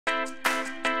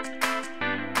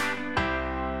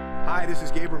Hi, this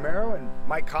is Gabe Romero and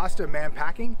Mike Costa, Mann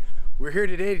Packing. We're here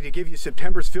today to give you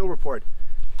September's field report.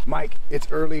 Mike, it's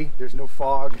early, there's no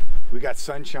fog, we got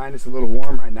sunshine, it's a little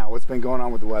warm right now. What's been going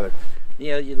on with the weather?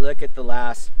 You know, you look at the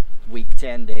last week,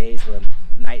 10 days, when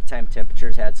nighttime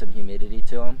temperatures had some humidity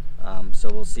to them. So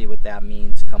we'll see what that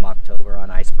means come October on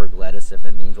iceberg lettuce, if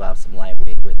it means we'll have some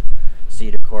lightweight with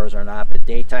cedar cores or not. But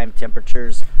daytime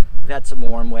temperatures, we've had some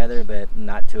warm weather, but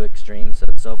not too extreme.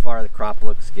 So far the crop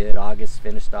looks good. August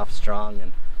finished off strong,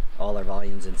 and all our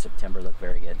volumes in September look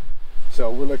very good.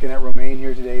 So we're looking at Romaine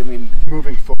here today. I mean,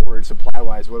 moving forward,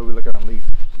 supply-wise, what are we looking on leaf?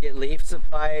 Get leaf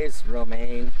supplies,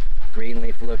 Romaine, green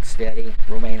leaf looks steady,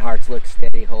 Romaine hearts look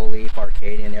steady, whole leaf,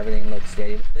 Arcadian, everything looks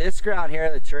steady. This ground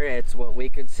here, the terrain, it's what we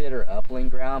consider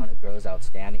upland ground, and it grows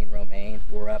outstanding Romaine.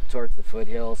 We're up towards the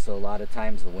foothills, so a lot of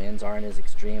times the winds aren't as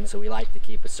extreme, so we like to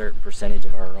keep a certain percentage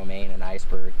of our Romaine and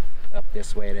iceberg up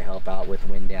this way to help out with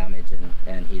wind damage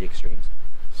and heat extremes.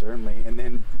 Certainly. And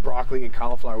then broccoli and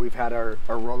cauliflower, we've had our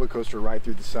roller coaster ride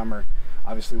through the summer,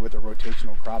 obviously with a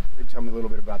rotational crop. Tell me a little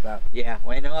bit about that. Yeah,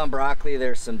 well, I know on broccoli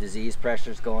there's some disease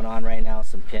pressures going on right now,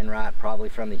 some pin rot, probably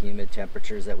from the humid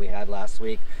temperatures that we had last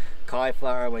week.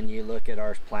 Cauliflower, when you look at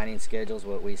our planting schedules,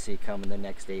 what we see coming the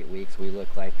next 8 weeks, we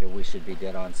look like we should be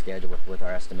dead on schedule with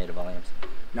our estimated volumes.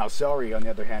 Now celery, on the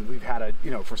other hand, we've had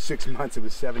for 6 months it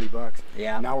was $70.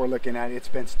 Yeah. Now we're looking at it's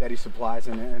been steady supplies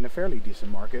and a fairly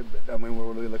decent market. But I mean,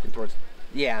 we're really looking towards.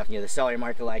 Yeah, the celery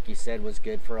market, like you said, was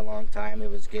good for a long time. It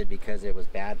was good because it was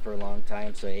bad for a long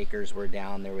time, so acres were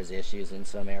down. There was issues in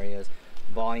some areas.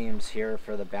 Volumes here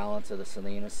for the balance of the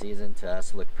Salinas season to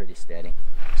us look pretty steady.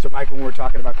 So Mike, when we're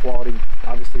talking about quality,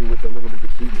 obviously with a little bit of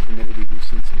heat and humidity, we've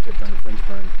seen some tip burn and fringe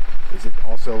burn. Is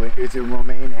it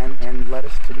romaine and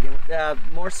lettuce to begin with?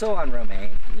 More so on romaine.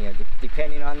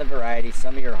 Depending on the variety,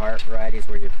 some of your heart varieties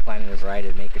where you're planting a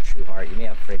variety to make a true heart, you may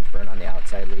have fringe burn on the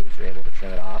outside leaves, you're able to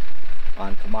trim it off.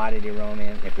 On commodity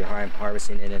romaine, if you're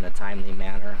harvesting it in a timely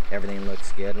manner, everything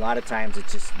looks good. A lot of times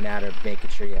it's just a matter of making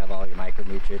sure you have all your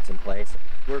micronutrients in place.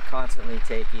 We're constantly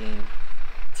taking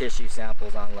tissue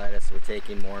samples on lettuce. We're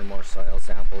taking more and more soil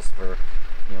samples for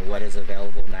what is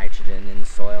available nitrogen in the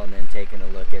soil, and then taking a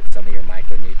look at some of your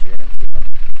micronutrients,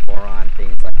 boron,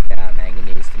 things like that,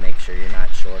 manganese, to make sure you're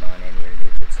not short on any of your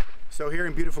nutrients. So here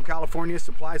in beautiful California,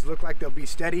 supplies look like they'll be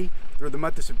steady through the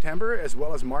month of September, as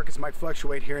well as markets might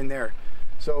fluctuate here and there.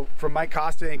 So from Mike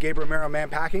Costa and Gabe Romero, Mann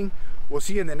Packing, we'll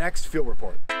see you in the next field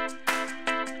report.